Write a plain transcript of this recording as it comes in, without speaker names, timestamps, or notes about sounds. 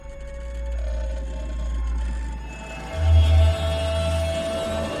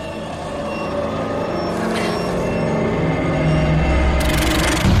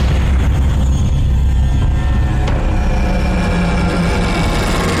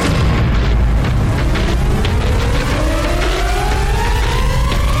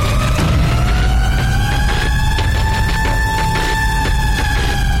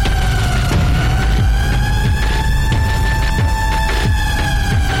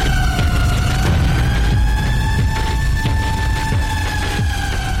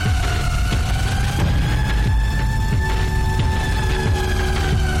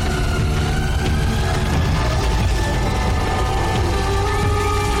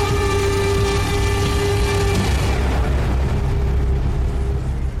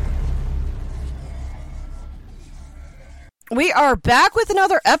we are back with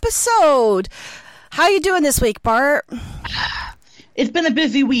another episode. How you doing this week, Bart? It's been a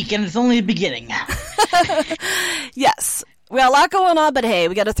busy week, and it's only the beginning. Yes. We got a lot going on, but hey,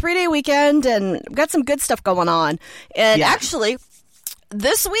 we got a 3-day weekend, and we got some good stuff going on. And actually,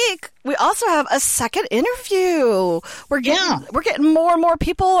 this week, we also have a second interview. We're getting more and more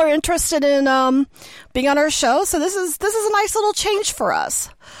people are interested in being on our show, so this is a nice little change for us.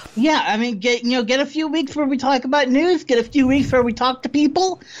 Yeah, I mean, get a few weeks where we talk about news, get a few weeks where we talk to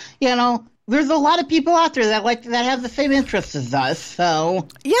people. There's a lot of people out there that have the same interests as us. So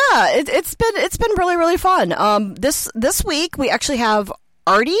yeah, it's been really, really fun. This week we actually have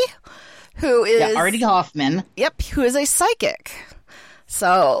Artie, who is Artie Hoffman. Yep, who is a psychic.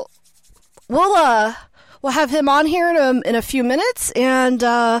 So we'll have him on here in a few minutes, and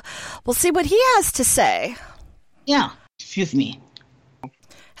we'll see what he has to say. Yeah. Excuse me.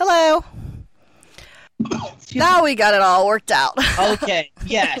 Hello. Now we got it all worked out. Okay.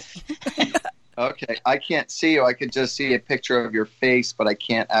 Yes. Okay. I can't see you. I could just see a picture of your face, but I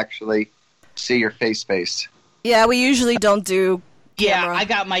can't actually see your face. Yeah, we usually don't do camera. Yeah, I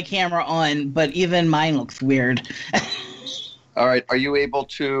got my camera on, but even mine looks weird. All right. Are you able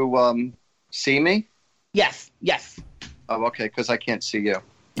to see me? Yes. Oh, okay, because I can't see you.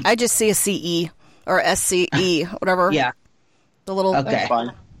 I just see a CE or SCE, whatever. Yeah. The little... Okay. That's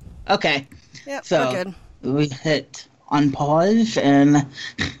fine. Okay. Yep, so we're good. We hit on pause and...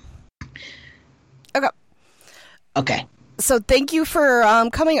 Okay. So thank you for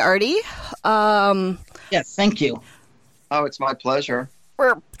coming, Artie. Yes, thank you. Oh, it's my pleasure.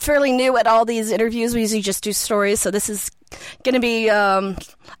 We're fairly new at all these interviews. We usually just do stories, so this is going to be a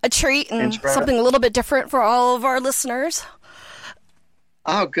treat and something a little bit different for all of our listeners.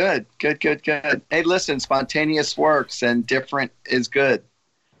 Oh, good. Hey, listen, spontaneous works and different is good.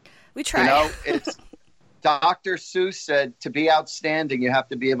 We try. It's Dr. Seuss said, to be outstanding, you have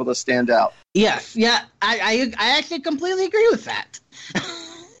to be able to stand out. Yes, yeah, I actually completely agree with that.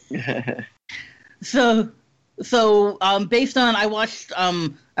 So based on I've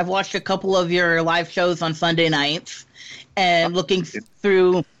watched a couple of your live shows on Sunday nights, and looking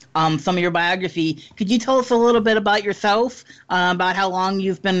through some of your biography, could you tell us a little bit about yourself, about how long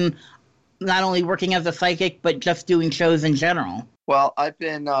you've been not only working as a psychic but just doing shows in general? Well, I've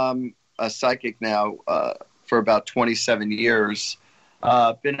been a psychic now for about 27 years.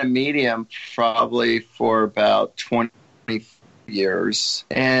 Been a medium probably for about 20 years,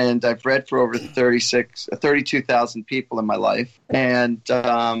 and I've read for over 32,000 people in my life. And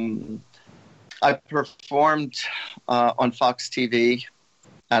I performed on Fox TV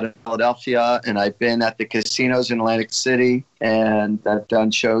out of Philadelphia, and I've been at the casinos in Atlantic City, and I've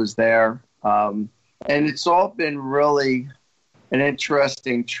done shows there. And it's all been really an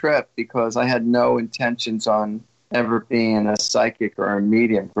interesting trip because I had no intentions on ever being a psychic or a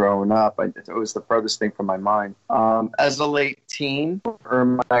medium growing up. It was the furthest thing from my mind. As a late teen or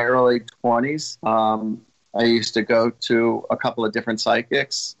in my early 20s, I used to go to a couple of different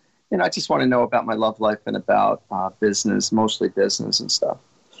psychics. I just want to know about my love life and about business, mostly business and stuff.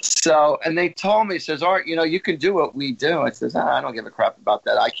 So, and they told me, says, Art, you can do what we do. I says, I don't give a crap about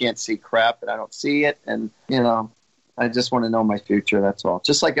that. I can't see crap and I don't see it. And, I just want to know my future. That's all.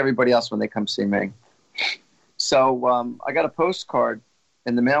 Just like everybody else when they come see me. So I got a postcard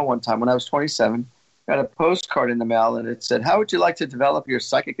in the mail one time when I was 27. Got a postcard in the mail, and it said, how would you like to develop your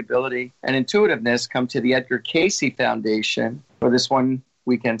psychic ability and intuitiveness? Come to the Edgar Cayce Foundation for this one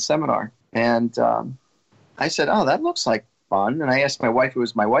weekend seminar. And I said, oh, that looks like fun. And I asked my wife, who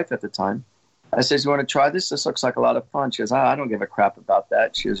was my wife at the time, I said, you want to try this? This looks like a lot of fun. She goes, I don't give a crap about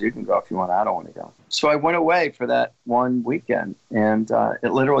that. She goes, you can go if you want. I don't want to go. So I went away for that one weekend, and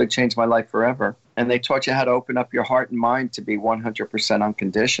it literally changed my life forever. And they taught you how to open up your heart and mind to be 100%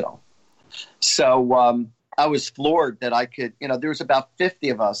 unconditional. So I was floored that I could, there was about 50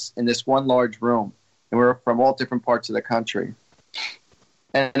 of us in this one large room, and we were from all different parts of the country.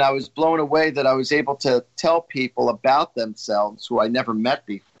 And I was blown away that I was able to tell people about themselves who I never met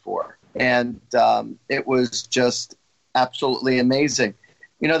before. And it was just absolutely amazing.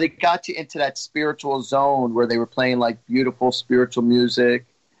 They got you into that spiritual zone where they were playing like beautiful spiritual music,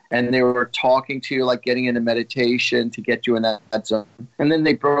 and they were talking to you like getting into meditation to get you in that zone. And then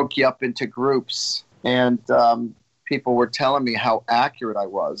they broke you up into groups, and people were telling me how accurate I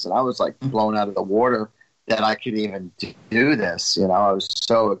was. And I was like blown out of the water that I could even do this. I was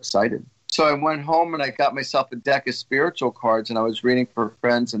so excited. So I went home and I got myself a deck of spiritual cards, and I was reading for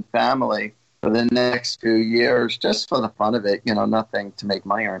friends and family for the next few years, just for the fun of it, nothing to make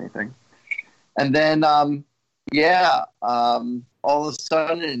money or anything. And then, all of a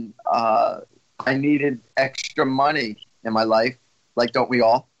sudden, I needed extra money in my life, like don't we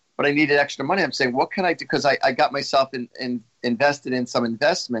all? But I needed extra money. I'm saying, what can I do? Because I got myself invested in some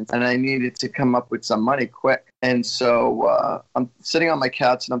investments, and I needed to come up with some money quick. And so I'm sitting on my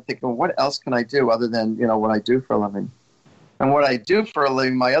couch, and I'm thinking, well, what else can I do other than, what I do for a living? And what I do for a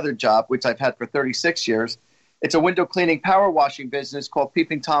living, my other job, which I've had for 36 years, it's a window cleaning, power washing business called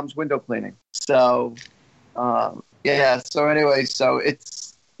Peeping Tom's Window Cleaning. So, so anyway, so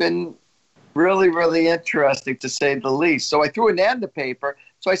it's been really, really interesting to say the least. So I threw an ad in the paper.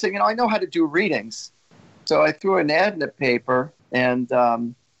 So I said, I know how to do readings. So I threw an ad in the paper, and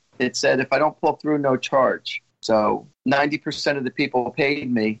it said, if I don't pull through, no charge. So 90% of the people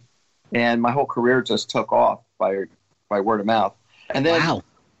paid me, and my whole career just took off by word of mouth. And then, wow.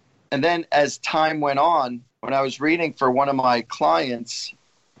 And then as time went on, when I was reading for one of my clients,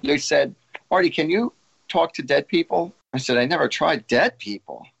 they said, Artie, can you talk to dead people? I said, I never tried dead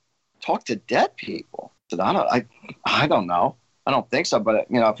people. Talk to dead people? I said, I don't know. I don't think so, but,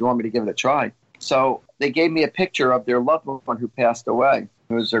 if you want me to give it a try. So they gave me a picture of their loved one who passed away.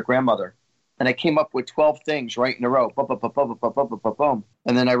 It was their grandmother. And I came up with 12 things right in a row. Boom, boom, boom, boom, boom, boom, boom, boom, boom.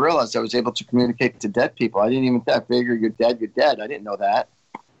 And then I realized I was able to communicate to dead people. I didn't even figure you're dead, you're dead. I didn't know that.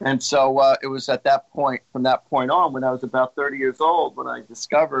 And so it was at that point, from that point on, when I was about 30 years old, when I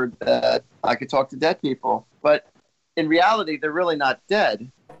discovered that I could talk to dead people. But in reality, they're really not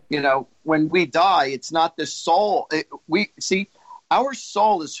dead. When we die, it's not the soul. Our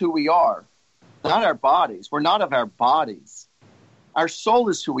soul is who we are, not our bodies. We're not of our bodies. Our soul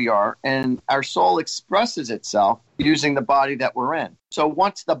is who we are, and our soul expresses itself using the body that we're in. So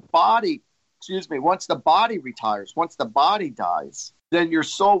once the body retires, once the body dies, then your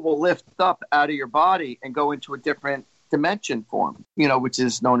soul will lift up out of your body and go into a different dimension form, which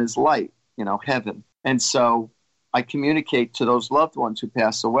is known as light, heaven. And so I communicate to those loved ones who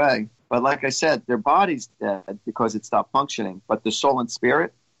pass away. But like I said, their body's dead because it stopped functioning. But the soul and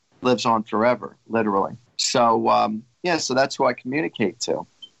spirit lives on forever, literally. So, so that's who I communicate to.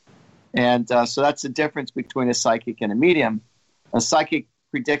 And so that's the difference between a psychic and a medium. A psychic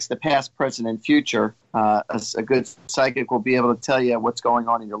predicts the past, present, and future. A good psychic will be able to tell you what's going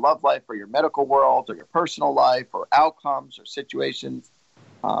on in your love life or your medical world or your personal life or outcomes or situations.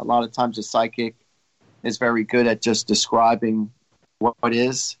 A lot of times a psychic is very good at just describing what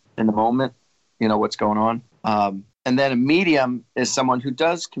is in the moment, what's going on. And then a medium is someone who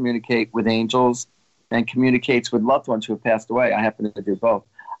does communicate with angels and communicates with loved ones who have passed away. I happen to do both.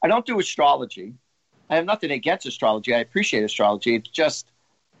 I don't do astrology. I have nothing against astrology. I appreciate astrology.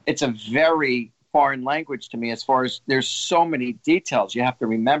 It's a very foreign language to me as far as there's so many details you have to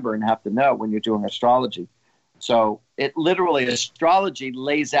remember and have to know when you're doing astrology. So astrology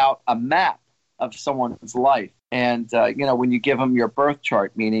lays out a map of someone's life. And, when you give them your birth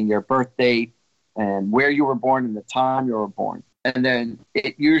chart, meaning your birth date and where you were born and the time you were born, and then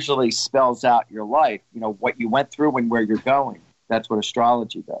it usually spells out your life, what you went through and where you're going. That's what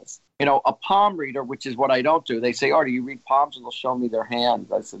astrology does. A palm reader, which is what I don't do. They say, Artie, you read palms and they'll show me their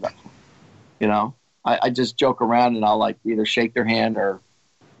hands. I said, I just joke around and I'll either shake their hand or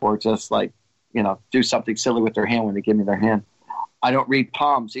just do something silly with their hand when they give me their hand. I don't read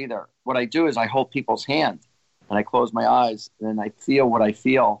palms either. What I do is I hold people's hands and I close my eyes and I feel what I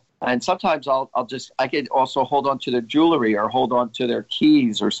feel. And sometimes I could also hold on to their jewelry or hold on to their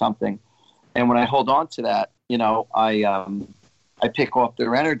keys or something. And when I hold on to that, I pick off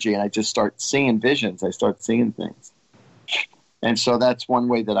their energy and I just start seeing visions. I start seeing things. And so that's one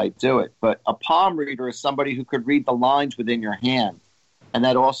way that I do it. But a palm reader is somebody who could read the lines within your hand. And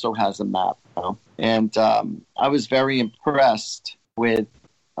that also has a map. And I was very impressed with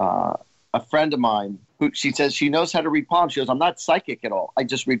a friend of mine who she says she knows how to read palms. She goes, I'm not psychic at all. I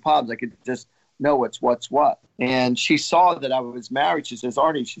just read palms. I could just know what's what. And she saw that I was married. She says,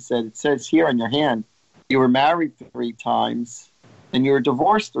 Artie, she said, it says here on your hand, you were married 3 times and you were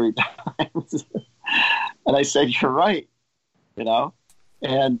divorced 3 times. And I said, you're right,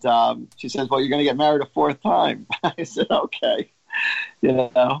 And she says, well, you're going to get married a 4th time. I said, okay,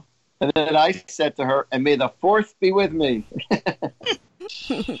 And then I said to her, and may the 4th be with me.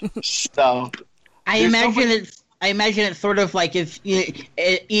 So I imagine it's sort of like if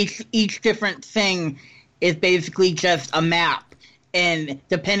each different thing is basically just a map, and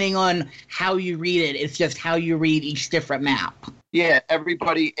depending on how you read it, it's just how you read each different map. Yeah,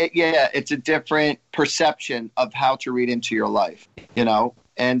 it's a different perception of how to read into your life,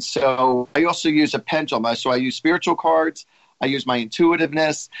 And so I also use a pendulum. So I use spiritual cards. I use my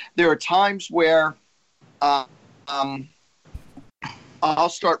intuitiveness. There are times where I'll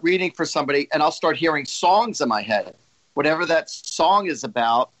start reading for somebody and I'll start hearing songs in my head. Whatever that song is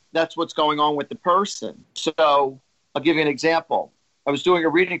about, that's what's going on with the person. So I'll give you an example. I was doing a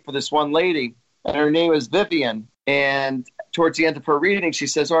reading for this one lady, and her name is Vivian. And towards the end of her reading, she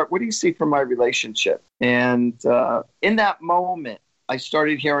says, Art, what do you see from my relationship? And in that moment, I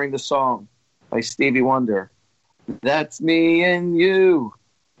started hearing the song by Stevie Wonder. That's me and you,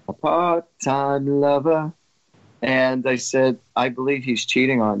 a part-time lover. And I said, I believe he's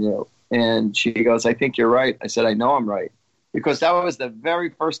cheating on you. And she goes, I think you're right. I said, I know I'm right. Because that was the very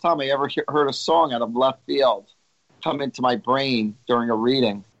first time I ever heard a song out of left field come into my brain during a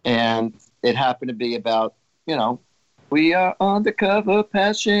reading. And it happened to be about, we are undercover,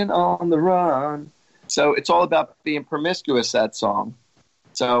 passion on the run. So it's all about being promiscuous, that song.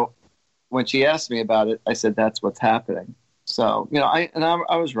 So when she asked me about it, I said, that's what's happening. So, I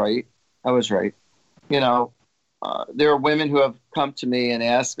was right. I was right. There are women who have come to me and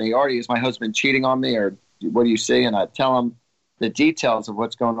asked me, Artie, is my husband cheating on me, or what do you see? And I tell them the details of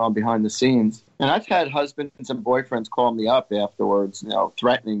what's going on behind the scenes. And I've had husbands and boyfriends call me up afterwards,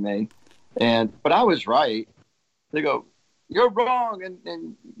 threatening me. But I was right. They go, you're wrong,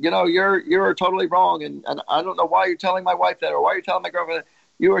 and you're totally wrong, and I don't know why you're telling my wife that, or why you're telling my girlfriend that.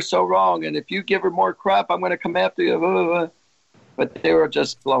 You are so wrong, and if you give her more crap, I'm going to come after you. But they were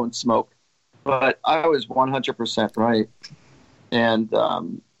just blowing smoke. But I was 100% right. And,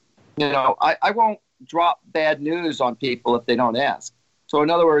 I won't drop bad news on people if they don't ask. So in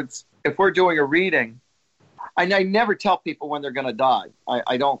other words, if we're doing a reading, I never tell people when they're going to die.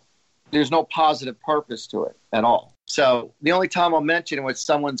 I don't, there's no positive purpose to it at all. So the only time I'll mention when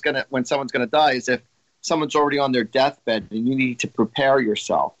someone's going to die is if someone's already on their deathbed and you need to prepare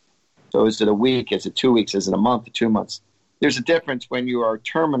yourself. So is it a week? Is it 2 weeks? Is it a month or 2 months? There's a difference when you are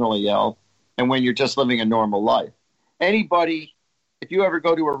terminally ill and when you're just living a normal life. Anybody, if you ever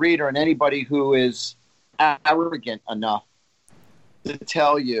go to a reader, and anybody who is arrogant enough to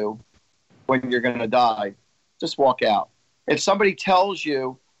tell you when you're going to die, just walk out. If somebody tells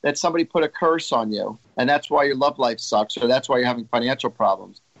you that somebody put a curse on you and that's why your love life sucks, or that's why you're having financial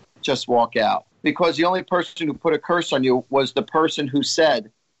problems, just walk out. Because the only person who put a curse on you was the person who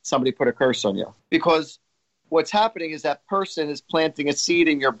said somebody put a curse on you. Because what's happening is that person is planting a seed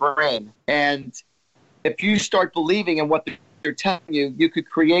in your brain. And if you start believing in what they're telling you, you could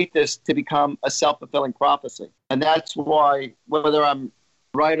create this to become a self-fulfilling prophecy. And that's why, whether I'm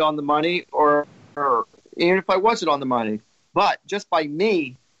right on the money or even if I wasn't on the money, but just by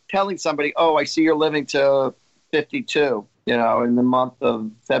me telling somebody, oh, I see you're living to 52, in the month of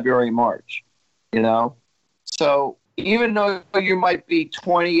February, March. So even though you might be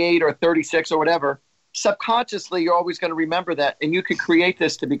 28 or 36 or whatever, subconsciously you're always going to remember that, and you could create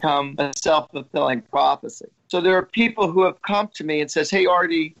this to become a self-fulfilling prophecy. So there are people who have come to me and says, hey,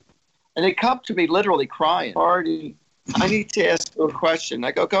 Artie, and they come to me literally crying, Artie, I need to ask you a question.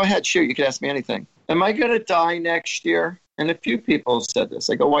 I go ahead, shoot, you can ask me anything. Am I going to die next year? And a few people said this.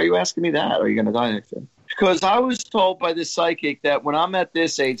 I go, why are you asking me that? Are you going to die next year? Because I was told by the psychic that when I'm at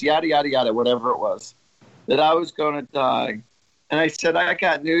this age, yada, yada, yada, whatever it was, that I was going to die. And I said, I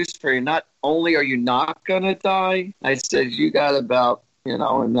got news for you. Not only are you not going to die, I said, you got about,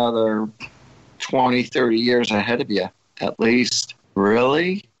 another 20, 30 years ahead of you, at least.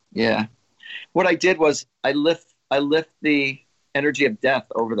 Really? Yeah. What I did was I lift the energy of death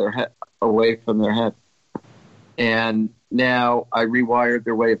over their head, away from their head. And now I rewired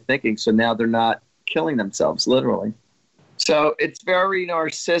their way of thinking. So now they're not killing themselves, literally. So it's very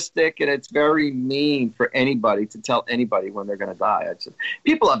narcissistic, and it's very mean for anybody to tell anybody when they're going to die.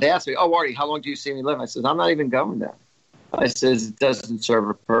 People have asked me, oh, Artie, how long do you see me live? I said, I'm not even going there. I says, it doesn't serve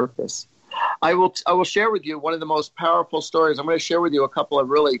a purpose. I will share with you one of the most powerful stories. I'm going to share with you a couple of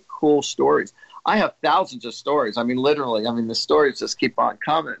really cool stories. I have thousands of stories. Literally, the stories just keep on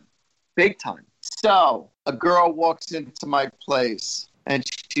coming. Big time. So a girl walks into my place, and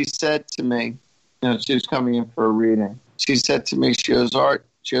she said to me, she was coming in for a reading. She said to me, she goes, Art,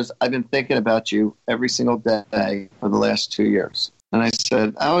 I've been thinking about you every single day for the last 2 years. And I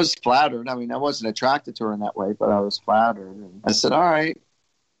said, I was flattered. I wasn't attracted to her in that way, but I was flattered. And I said, all right.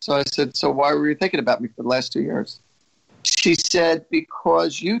 So I said, so why were you thinking about me for the last 2 years? She said,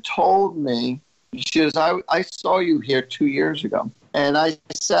 because you told me, she goes, I saw you here 2 years ago. And I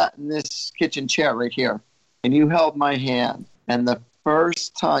sat in this kitchen chair right here, and you held my hand. And the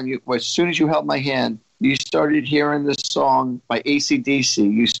first time, as soon as you held my hand, you started hearing the song by AC/DC.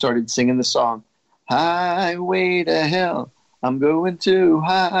 You started singing the song, Highway to Hell. I'm going to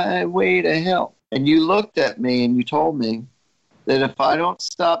Highway to Hell. And you looked at me and you told me that if I don't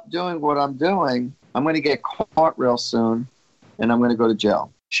stop doing what I'm doing, I'm going to get caught real soon and I'm going to go to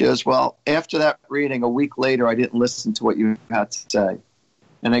jail. She goes, well, after that reading, a week later, I didn't listen to what you had to say.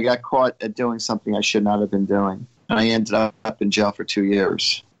 And I got caught at doing something I should not have been doing. and I ended up in jail for 2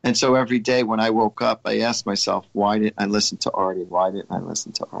 years. And so every day when I woke up, I asked myself, why didn't I listen to Artie? Why didn't I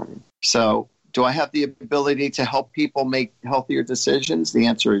listen to Artie? So do I have the ability to help people make healthier decisions? The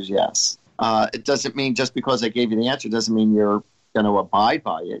answer is yes. It doesn't mean just because I gave you the answer doesn't mean you're going to abide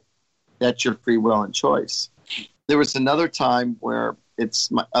by it. That's your free will and choice. There was another time where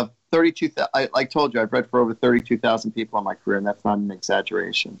it's 32,000. I told you, I've read for over 32,000 people in my career, and that's not an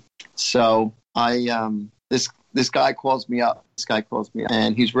exaggeration. So this guy calls me up.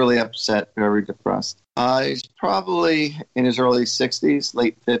 And he's really upset, very depressed. He's probably in his early 60s,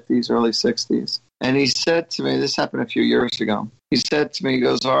 late 50s, early 60s. And he said to me, this happened a few years ago. He said to me, he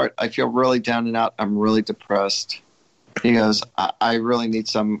goes, Art, I feel really down and out. I'm really depressed. He goes, I really need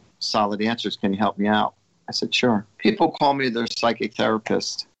some solid answers. Can you help me out? I said, sure. People call me their psychic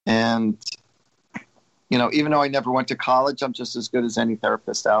therapist. And, even though I never went to college, I'm just as good as any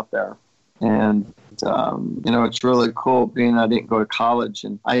therapist out there. And, it's really cool being I didn't go to college.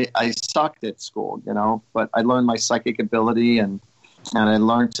 And I sucked at school, but I learned my psychic ability and I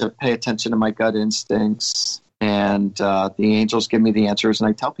learned to pay attention to my gut instincts. And the angels give me the answers, and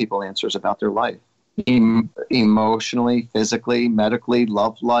I tell people answers about their life. Emotionally, physically, medically,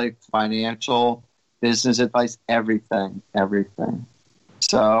 love life, financial, business advice, everything.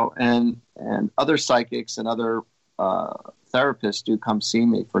 So, and other psychics and other therapists do come see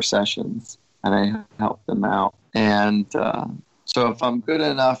me for sessions, and I help them out. And so if I'm good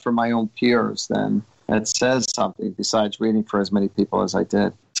enough for my own peers, then that says something besides reading for as many people as I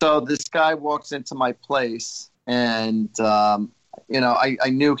did. So this guy walks into my place, and I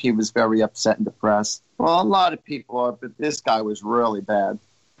knew he was very upset and depressed. Well, a lot of people are, but this guy was really bad.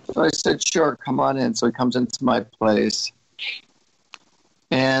 So I said, sure, come on in. So he comes into my place.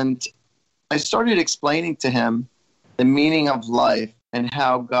 And I started explaining to him the meaning of life and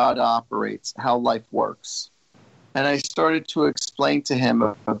how God operates, how life works. And I started to explain to him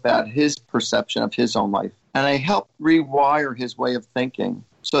about his perception of his own life. And I helped rewire his way of thinking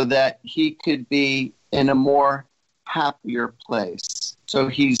so that he could be in a more happier place. So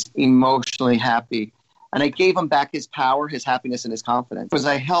he's emotionally happy. And I gave him back his power, his happiness, and his confidence. Because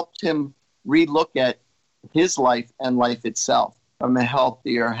I helped him relook at his life and life itself from a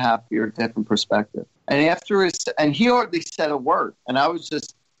healthier, happier, different perspective. And he hardly said a word. And I was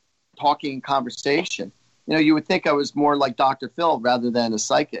just talking in conversation. You would think I was more like Dr. Phil rather than a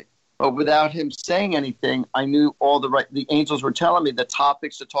psychic. But without him saying anything, I knew the angels were telling me the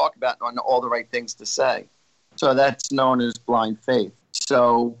topics to talk about and all the right things to say. So that's known as blind faith.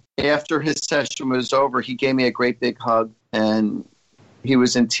 So after his session was over, he gave me a great big hug, and he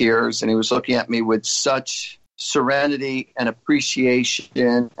was in tears, and he was looking at me with such serenity and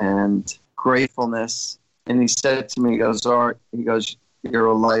appreciation and gratefulness. And he said to me, he goes, Art, you're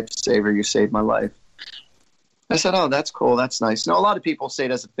a lifesaver. You saved my life. I said, oh, that's cool. That's nice. A lot of people say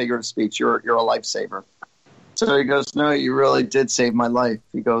it as a figure of speech. You're a lifesaver. So he goes, no, you really did save my life.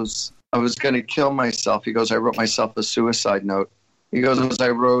 He goes, I was going to kill myself. He goes, I wrote myself a suicide note. He goes, I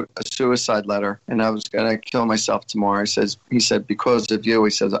wrote a suicide letter, and I was going to kill myself tomorrow. He said, because of you, he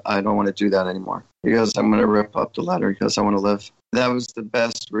says, I don't want to do that anymore. He goes, I'm going to rip up the letter. He goes, I want to live. That was the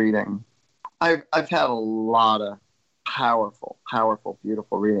best reading. I've had a lot of powerful,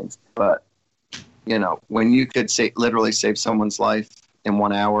 beautiful readings. But, when you could literally save someone's life in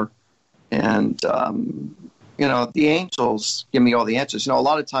 1 hour, and, the angels give me all the answers. A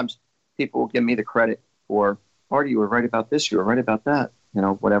lot of times people will give me the credit for, Artie, you were right about this, you were right about that,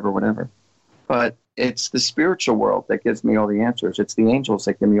 whatever. But it's the spiritual world that gives me all the answers. It's the angels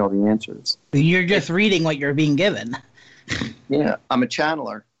that give me all the answers. You're just reading what you're being given. Yeah, I'm a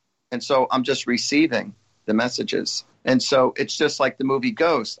channeler. And so I'm just receiving the messages. And so it's just like the movie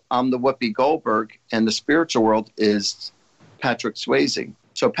Ghost. I'm the Whoopi Goldberg, and the spiritual world is Patrick Swayze.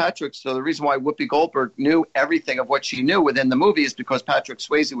 So the reason why Whoopi Goldberg knew everything of what she knew within the movie is because Patrick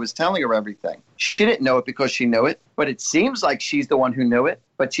Swayze was telling her everything. She didn't know it because she knew it, but it seems like she's the one who knew it,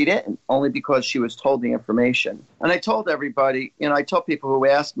 but she didn't, only because she was told the information. And I told everybody, I told people who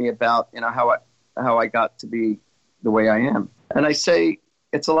asked me about, how I got to be the way I am. And I say,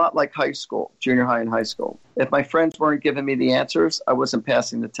 it's a lot like high school, junior high and high school. If my friends weren't giving me the answers, I wasn't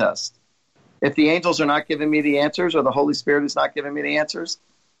passing the test. If the angels are not giving me the answers, or the Holy Spirit is not giving me the answers,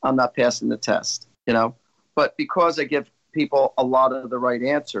 I'm not passing the test, But because I give people a lot of the right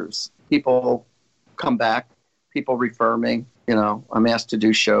answers, people come back, people refer me, I'm asked to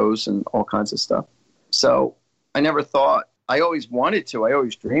do shows and all kinds of stuff. So I never thought, I always wanted to, I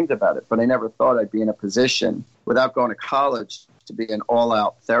always dreamed about it, but I never thought I'd be in a position without going to college to be an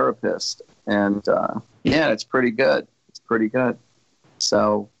all-out therapist. And it's pretty good.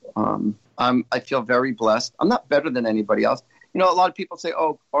 So I feel very blessed. I'm not better than anybody else. You know, a lot of people say,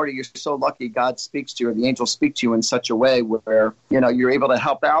 oh, Artie, you're so lucky. God speaks to you, or the angels speak to you in such a way where, you know, you're able to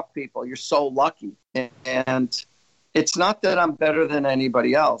help out people. You're so lucky. And it's not that I'm better than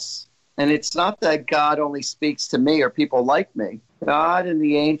anybody else. And it's not that God only speaks to me or people like me. God and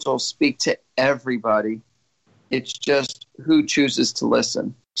the angels speak to everybody. It's just who chooses to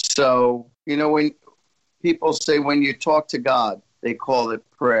listen. So, you know, when people say when you talk to God, they call it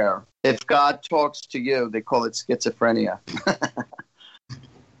prayer. If God talks to you, they call it schizophrenia.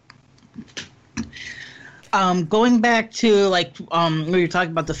 Going back to like we were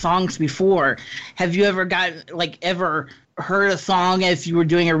talking about the songs before, have you ever ever heard a song as you were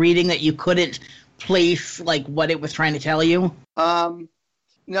doing a reading that you couldn't place like what it was trying to tell you?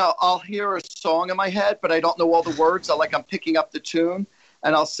 No, I'll hear a song in my head, but I don't know all the words. I'm picking up the tune,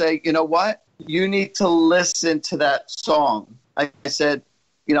 and I'll say, you know what? You need to listen to that song. I said,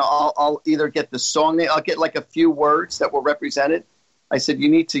 you know, I'll either get the song name, I'll get like a few words that will represent it. I said, you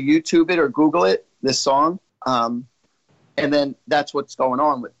need to YouTube it or Google it, this song. And then that's what's going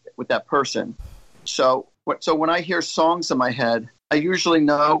on with that person. So when I hear songs in my head, I usually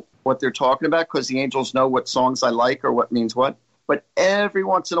know what they're talking about because the angels know what songs I like or what means what. But every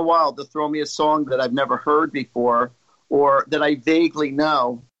once in a while, they'll throw me a song that I've never heard before or that I vaguely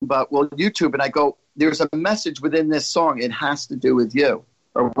know, but we'll YouTube and I go, there's a message within this song. It has to do with you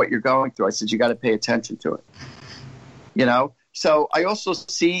or what you're going through. I said, you got to pay attention to it. You know? So I also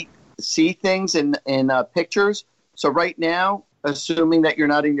see things in pictures. So right now, assuming that you're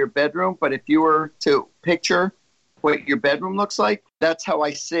not in your bedroom, but if you were to picture what your bedroom looks like, that's how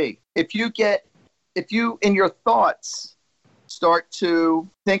I see. If you in your thoughts start to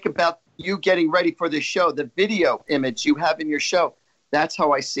think about you getting ready for the show, the video image you have in your show, that's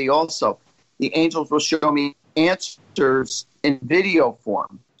how I see also. The angels will show me answers in video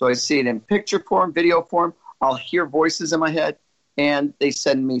form. So I see it in picture form, video form. I'll hear voices in my head, and they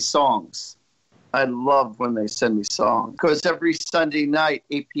send me songs. I love when they send me songs because every Sunday night,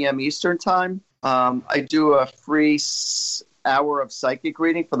 8 p.m. Eastern time, I do a free hour of psychic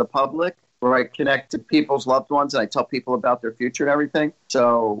reading for the public where I connect to people's loved ones and I tell people about their future and everything.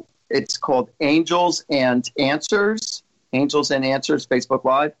 So it's called Angels and Answers Facebook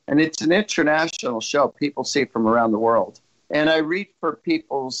Live. And it's an international show. People see it from around the world. And I read for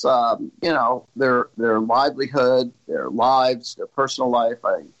people's, their livelihood, their lives, their personal life.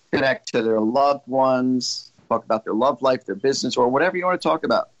 I connect to their loved ones, talk about their love life, their business, or whatever you want to talk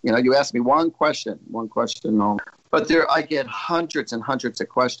about. You know, you ask me one question only. But I get hundreds and hundreds of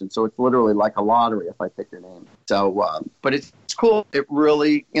questions. So it's literally like a lottery if I pick your name. So, but it's cool. It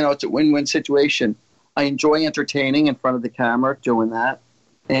really, it's a win-win situation. I enjoy entertaining in front of the camera, doing that.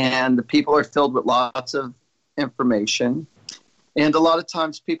 And the people are filled with lots of information. And a lot of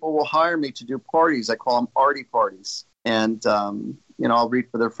times people will hire me to do parties. I call them Artie parties. And, I'll read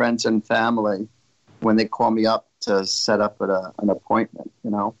for their friends and family when they call me up to set up an appointment.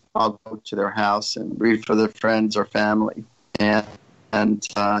 I'll go to their house and read for their friends or family. And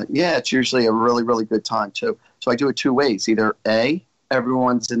it's usually a really, really good time, too. So I do it two ways. Either A,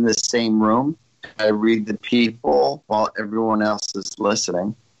 everyone's in the same room. I read the people while everyone else is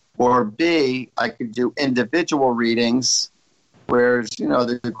listening. Or B, I could do individual readings, whereas,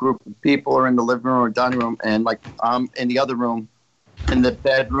 the group of people are in the living room or dining room, and like I'm in the other room, in the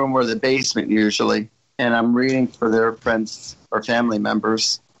bedroom or the basement usually, and I'm reading for their friends or family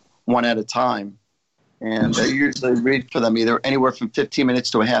members one at a time. And I usually read for them either anywhere from 15 minutes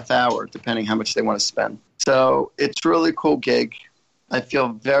to a half hour, depending how much they want to spend. So it's a really cool gig. I feel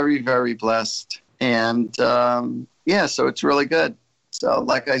very, very blessed. And, so it's really good. So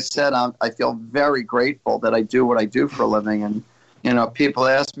like I said, I feel very grateful that I do what I do for a living. And, people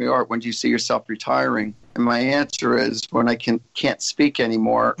ask me, Art, when do you see yourself retiring? And my answer is when I can't speak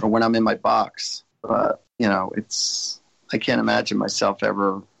anymore or when I'm in my box. But, I can't imagine myself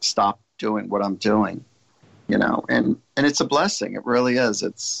ever stop doing what I'm doing, and it's a blessing. It really is.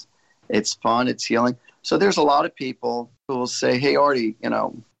 It's fun. It's healing. So there's a lot of people who will say, hey, Artie,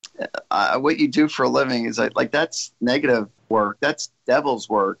 what you do for a living is like that's negative work. That's devil's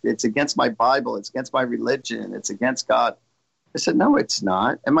work. It's against my Bible. It's against my religion. It's against God. I said, no, it's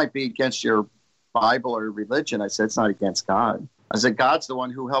not. It might be against your Bible or religion. I said, it's not against God. I said, God's the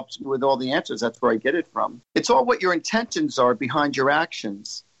one who helps me with all the answers. That's where I get it from. It's all what your intentions are behind your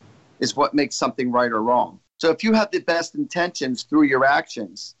actions is what makes something right or wrong. So if you have the best intentions through your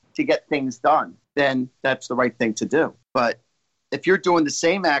actions to get things done, then that's the right thing to do. But if you're doing the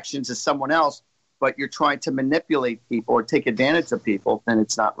same actions as someone else, but you're trying to manipulate people or take advantage of people, then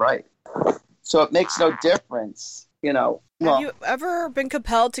it's not right. So it makes no difference, Have you ever been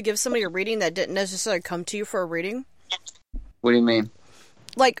compelled to give somebody a reading that didn't necessarily come to you for a reading? What do you mean?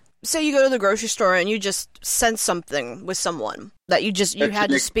 Like, say you go to the grocery store and you just sense something with someone that you had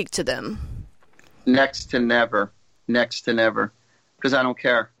to speak to them. Next to never. Because I don't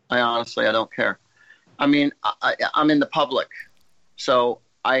care. I don't care. I mean, I'm in the public, so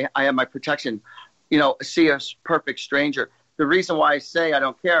I have my protection. You know, see a perfect stranger. The reason why I say I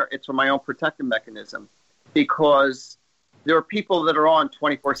don't care, it's for my own protective mechanism, because there are people that are on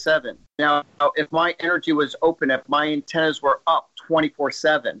 24/7. Now, if my energy was open, if my antennas were up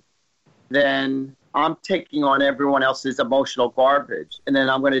 24/7, then I'm taking on everyone else's emotional garbage, and then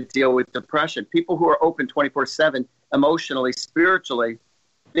I'm going to deal with depression. People who are open 24/7 emotionally, spiritually,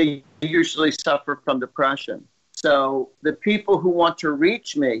 they usually suffer from depression. So the people who want to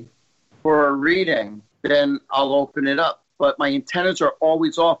reach me for a reading, then I'll open it up. But my antennas are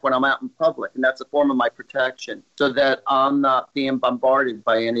always off when I'm out in public, and that's a form of my protection, so that I'm not being bombarded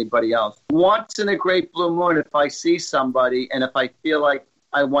by anybody else. Once in a great blue moon, if I see somebody and if I feel like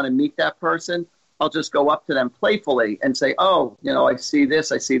I want to meet that person, I'll just go up to them playfully and say, oh, you know, I see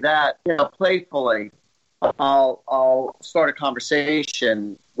this, I see that. You know, playfully, I'll start a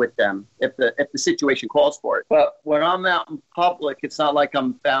conversation with them if the situation calls for it. But when I'm out in public, it's not like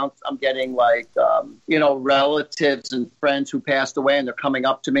I'm getting like, relatives and friends who passed away and they're coming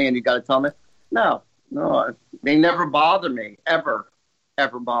up to me and you got to tell me. No, they never bother me, ever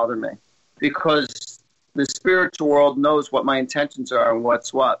bother me, because the spiritual world knows what my intentions are and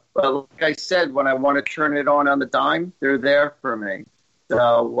what's what. But like I said, when I want to turn it on the dime, they're there for me.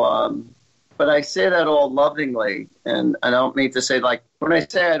 So, but I say that all lovingly, and I don't mean to say, like, when I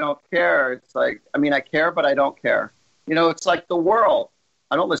say I don't care, it's like, I mean, I care, but I don't care. You know, it's like the world.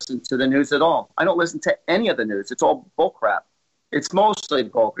 I don't listen to the news at all. I don't listen to any of the news. It's all bullcrap. It's mostly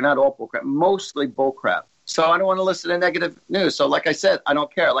bullcrap, not all bullcrap, mostly bullcrap. So I don't want to listen to negative news. So like I said, I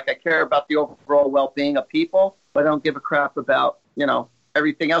don't care. Like, I care about the overall well-being of people, but I don't give a crap about,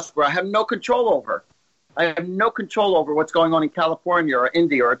 everything else where I have no control over. I have no control over what's going on in California or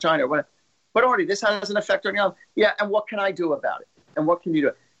India or China or whatever. But Artie, this has an effect on you. Yeah, and what can I do about it? And what can you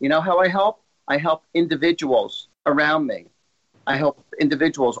do? You know how I help? I help individuals around me. I help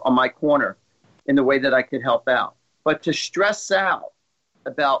individuals on my corner in the way that I could help out. But to stress out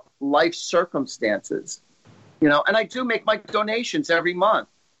about life circumstances, and I do make my donations every month.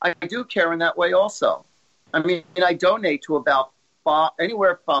 I do care in that way also. I mean, I donate to about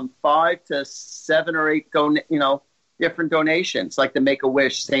anywhere from 5 to 7 or 8 different donations, like the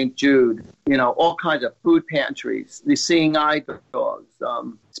Make-A-Wish, St. Jude, all kinds of food pantries, the Seeing Eye Dogs,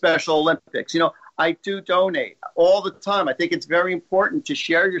 Special Olympics. I do donate all the time. I think it's very important to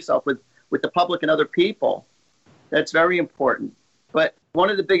share yourself with the public and other people. That's very important. But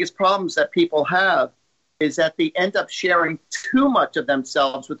one of the biggest problems that people have is that they end up sharing too much of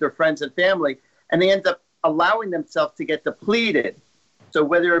themselves with their friends and family, and they end up allowing themselves to get depleted. So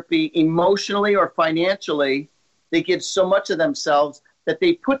whether it be emotionally or financially, they give so much of themselves that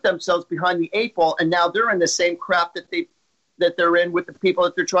they put themselves behind the 8 ball, and now they're in the same crap that they're in with the people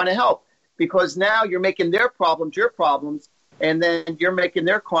that they're trying to help. Because now you're making their problems your problems, and then you're making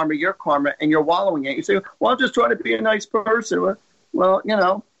their karma your karma, and you're wallowing in it. You say, "Well, I'm just trying to be a nice person." Well,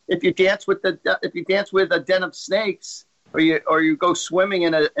 if you dance with a den of snakes, or you go swimming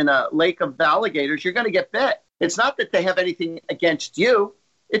in a lake of alligators, you're going to get bit. It's not that they have anything against you.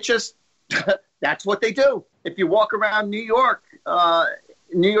 It's just that's what they do. If you walk around New York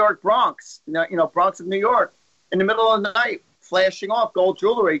Bronx, Bronx of New York, in the middle of the night, flashing off gold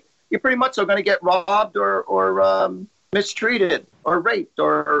jewelry, you pretty much are going to get robbed or mistreated or raped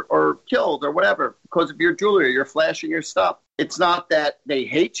or killed or whatever because of your jewelry. You're flashing your stuff. It's not that they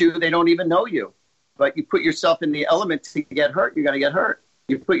hate you. They don't even know you. But you put yourself in the element to get hurt, you're going to get hurt.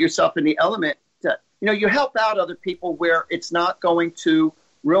 You put yourself in the element to, you help out other people where it's not going to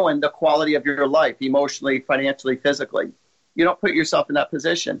ruin the quality of your life, emotionally, financially, physically. You don't put yourself in that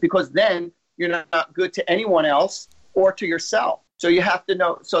position, because then you're not good to anyone else or to yourself. So you have to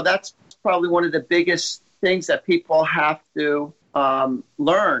know. So that's probably one of the biggest things that people have to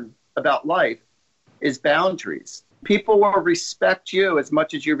learn about life is boundaries. People will respect you as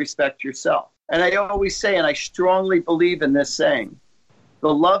much as you respect yourself. And I always say, and I strongly believe in this saying,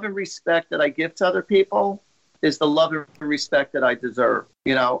 the love and respect that I give to other people is the love and respect that I deserve,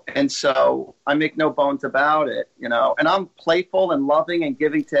 and so I make no bones about it, and I'm playful and loving and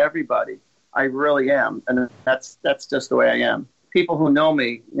giving to everybody. I really am. And that's just the way I am. People who know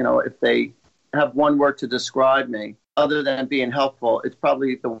me, if they have one word to describe me other than being helpful, it's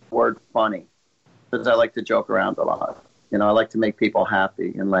probably the word funny, because I like to joke around a lot. I like to make people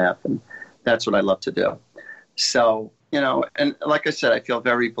happy and laugh, and that's what I love to do. So and like I said, I feel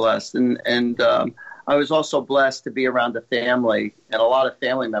very blessed. And I was also blessed to be around a family and a lot of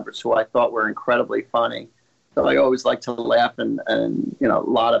family members who I thought were incredibly funny. So I always like to laugh and a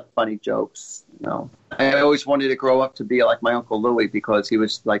lot of funny jokes. I always wanted to grow up to be like my Uncle Louie because he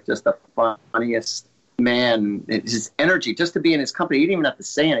was like just the funniest man. His energy, just to be in his company, he didn't even have to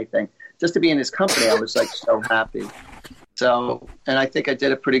say anything. Just to be in his company, I was like so happy. So, and I think I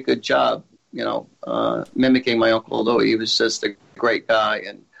did a pretty good job, mimicking my Uncle Louie. He was just a great guy,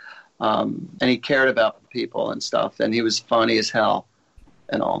 and he cared about people and stuff, and he was funny as hell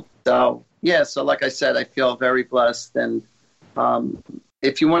and all. So, yeah, so like I said, I feel very blessed. And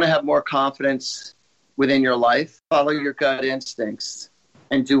if you want to have more confidence within your life, follow your gut instincts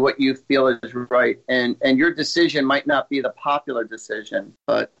and do what you feel is right. And your decision might not be the popular decision,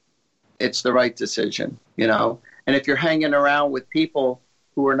 but it's the right decision, And if you're hanging around with people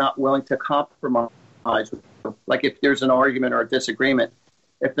who are not willing to compromise with you, like if there's an argument or a disagreement,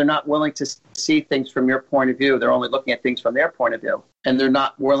 if they're not willing to see things from your point of view, they're only looking at things from their point of view, and they're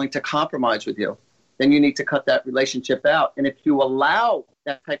not willing to compromise with you, then you need to cut that relationship out. And if you allow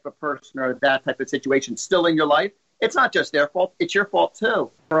that type of person or that type of situation still in your life, it's not just their fault, it's your fault too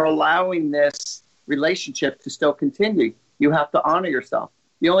for allowing this relationship to still continue. You have to honor yourself.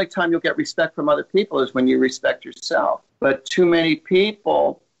 The only time you'll get respect from other people is when you respect yourself. But too many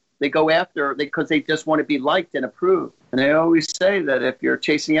people, they go after because they just want to be liked and approved. And I always say that if you're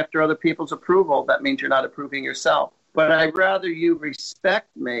chasing after other people's approval, that means you're not approving yourself. But I'd rather you respect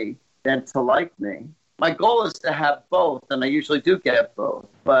me than to like me. My goal is to have both, and I usually do get both.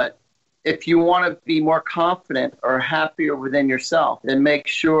 But if you want to be more confident or happier within yourself, then make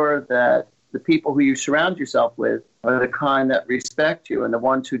sure that the people who you surround yourself with are the kind that respect you, and the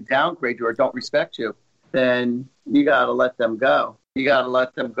ones who downgrade you or don't respect you, then you got to let them go. You got to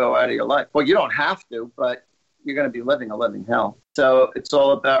let them go out of your life. Well, you don't have to, but you're going to be living a living hell. So it's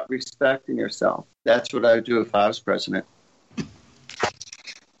all about respecting yourself. That's what I would do if I was president.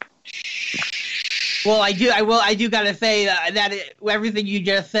 Well, I do got to say that everything you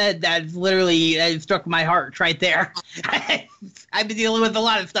just said, that literally struck my heart right there. I've been dealing with a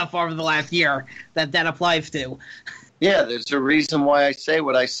lot of stuff over the last year that applies to. Yeah, there's a reason why I say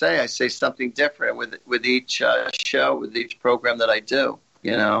what I say. I say something different with each show, with each program that I do,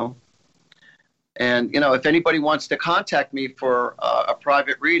 And, if anybody wants to contact me for a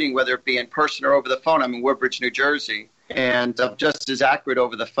private reading, whether it be in person or over the phone, I'm in Woodbridge, New Jersey. And I'm just as accurate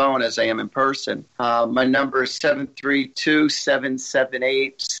over the phone as I am in person. My number is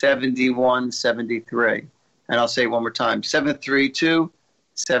 732-778-7173. And I'll say it one more time,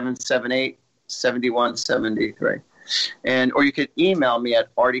 732-778-7173. Or you could email me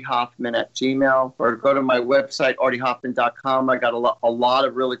at artiehoffman@gmail.com, or go to my website, artiehoffman.com. I got a lot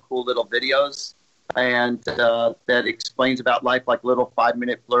of really cool little videos and that explains about life, like little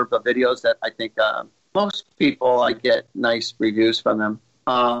 5-minute blurb of videos that I think most people, I get nice reviews from them.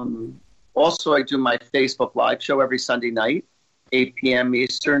 Also, I do my Facebook Live show every Sunday night, 8 p.m.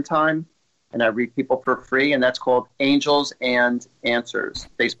 Eastern Time, and I read people for free, and that's called Angels and Answers,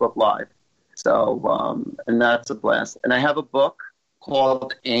 Facebook Live. So, and that's a blast. And I have a book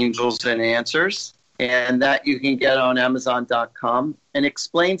called Angels and Answers, and that you can get on Amazon.com, and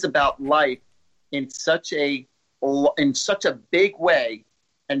explains about life in such a big way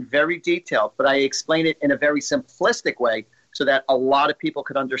and very detailed, but I explain it in a very simplistic way so that a lot of people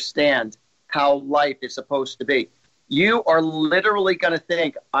could understand how life is supposed to be. You are literally going to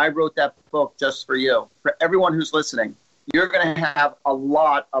think, I wrote that book just for you. For everyone who's listening, you're going to have a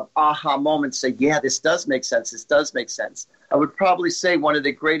lot of aha moments, say, yeah, this does make sense. This does make sense. I would probably say one of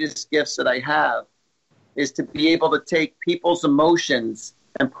the greatest gifts that I have is to be able to take people's emotions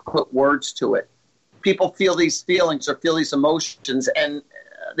and put words to it. People feel these feelings or feel these emotions, and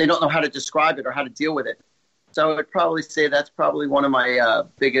they don't know how to describe it or how to deal with it. So I would probably say that's probably one of my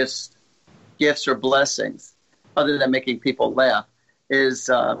biggest gifts or blessings, other than making people laugh, is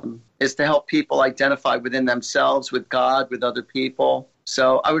to help people identify within themselves, with God, with other people.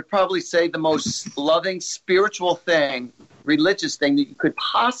 So I would probably say the most loving, spiritual thing, religious thing that you could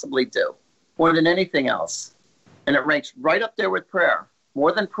possibly do, more than anything else, and it ranks right up there with prayer,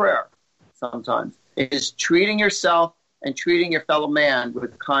 more than prayer sometimes, is treating yourself and treating your fellow man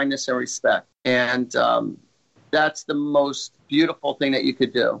with kindness and respect. And that's the most beautiful thing that you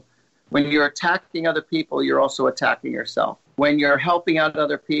could do. When you're attacking other people, you're also attacking yourself. When you're helping out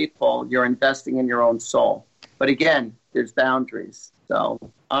other people, you're investing in your own soul. But again, there's boundaries. So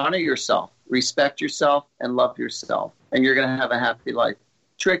honor yourself, respect yourself, and love yourself. And you're going to have a happy life.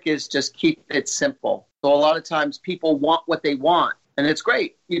 Trick is just keep it simple. So a lot of times people want what they want. And it's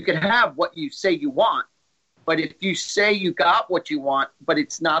great. You can have what you say you want, But if you say you got what you want, but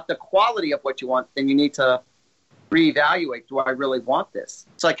it's not the quality of what you want, then you need to reevaluate. Do I really want this?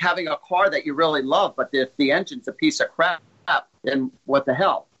 It's like having a car that you really love, but if the engine's a piece of crap, then what the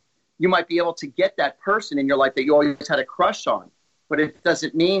hell? You might be able to get that person in your life that you always had a crush on, but it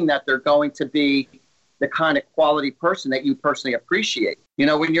doesn't mean that they're going to be the kind of quality person that you personally appreciate. You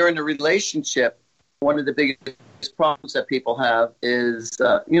know, when you're in a relationship, one of the biggest problems that people have is,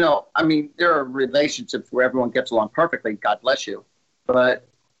 there are relationships where everyone gets along perfectly, God bless you. But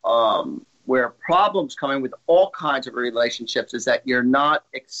where problems come in with all kinds of relationships is that you're not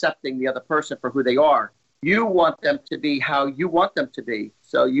accepting the other person for who they are. You want them to be how you want them to be.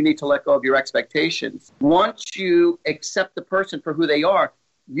 So you need to let go of your expectations. Once you accept the person for who they are,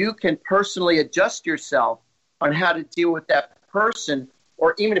 you can personally adjust yourself on how to deal with that person,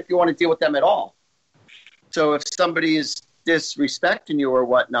 or even if you want to deal with them at all. So if somebody is disrespecting you or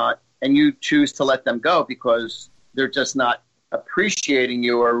whatnot, and you choose to let them go because they're just not appreciating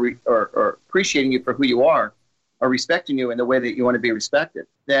you or appreciating you for who you are, or respecting you in the way that you want to be respected,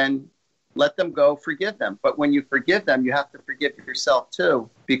 then let them go, forgive them. But when you forgive them, you have to forgive yourself too,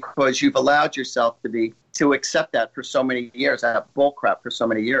 because you've allowed yourself to accept that for so many years, that bullcrap for so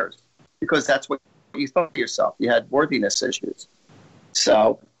many years, because that's what you thought to yourself. You had worthiness issues.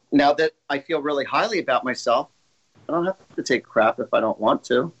 So now that I feel really highly about myself, I don't have to take crap if I don't want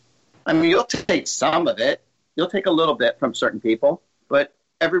to. I mean, you'll take some of it. You'll take a little bit from certain people, but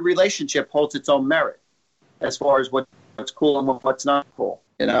every relationship holds its own merit as far as what's cool and what's not cool,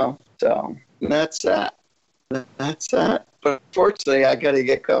 you know? So that's that. That's that. But unfortunately, I got to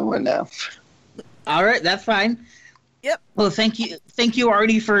get going now. All right, that's fine. Yep. Well, thank you,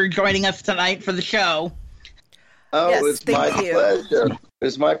 Artie, for joining us tonight for the show. Oh, yes, it was my pleasure. It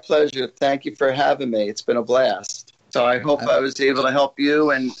was my pleasure. Thank you for having me. It's been a blast. So I hope I was able to help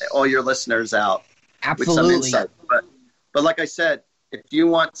you and all your listeners out. Absolutely. With some insight. But like I said, if you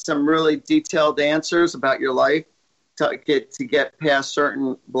want some really detailed answers about your life to get past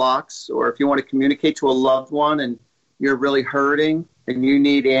certain blocks, or if you want to communicate to a loved one and you're really hurting and you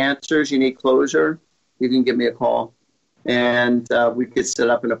need answers, you need closure, you can give me a call. And we could set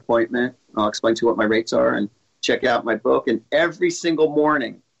up an appointment. I'll explain to you what my rates are and check out my book. And every single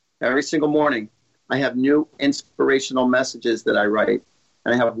morning, I have new inspirational messages that I write.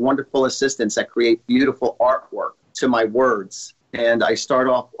 And I have wonderful assistants that create beautiful artwork to my words. And I start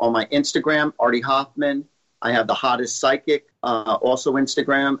off on my Instagram, Artie Hoffman. I have The Hottest Psychic, also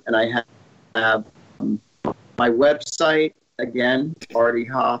Instagram. And I have my website, again, Artie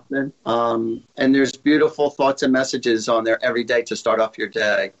Hoffman. And there's beautiful thoughts and messages on there every day to start off your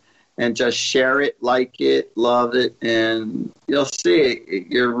day. And just share it, like it, love it, and you'll see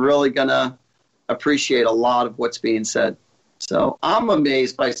you're really going to appreciate a lot of what's being said. So I'm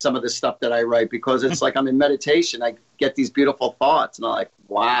amazed by some of the stuff that I write, because it's like I'm in meditation. I get these beautiful thoughts, and I'm like,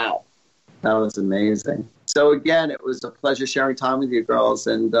 wow, that was amazing. So again, it was a pleasure sharing time with you girls,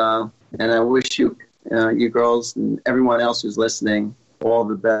 and I wish you girls and everyone else who's listening all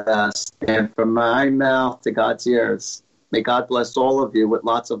the best. And from my mouth to God's ears, may God bless all of you with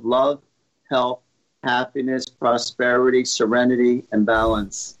lots of love, health, happiness, prosperity, serenity, and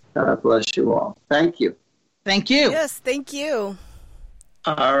balance. God bless you all. Thank you. Thank you. Yes, thank you.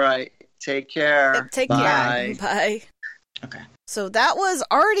 All right. Take care. Yep, take Bye. care. Bye. Okay. So that was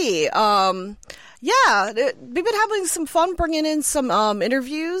Artie. We've been having some fun bringing in some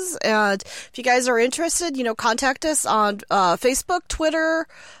interviews. And if you guys are interested, contact us on Facebook, Twitter.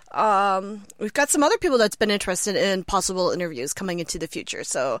 We've got some other people that's been interested in possible interviews coming into the future.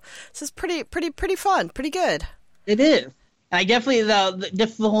 So this is pretty fun, pretty good. It is. I definitely,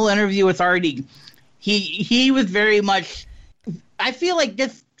 just the whole interview with Artie, he was very much, I feel like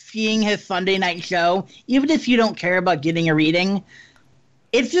just seeing his Sunday night show, even if you don't care about getting a reading,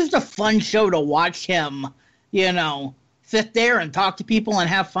 it's just a fun show to watch him, sit there and talk to people and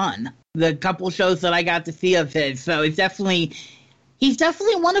have fun. The couple shows that I got to see of his, so he's definitely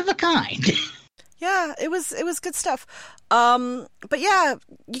one of a kind. Yeah, it was good stuff. But yeah,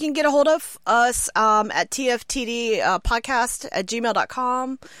 you can get a hold of us at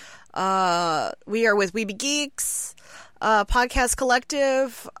tftdpodcast@gmail.com. We are with Weeby Geeks, Podcast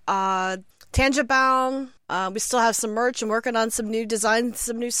Collective, Tangent Bound. We still have some merch and working on some new designs,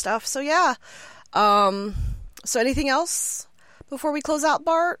 some new stuff. So yeah. So anything else before we close out,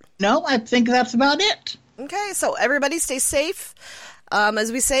 Bart? No, I think that's about it. Okay, so everybody stay safe.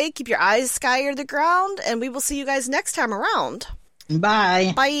 As we say, keep your eyes sky or the ground, and we will see you guys next time around.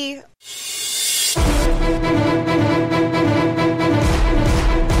 Bye. Bye.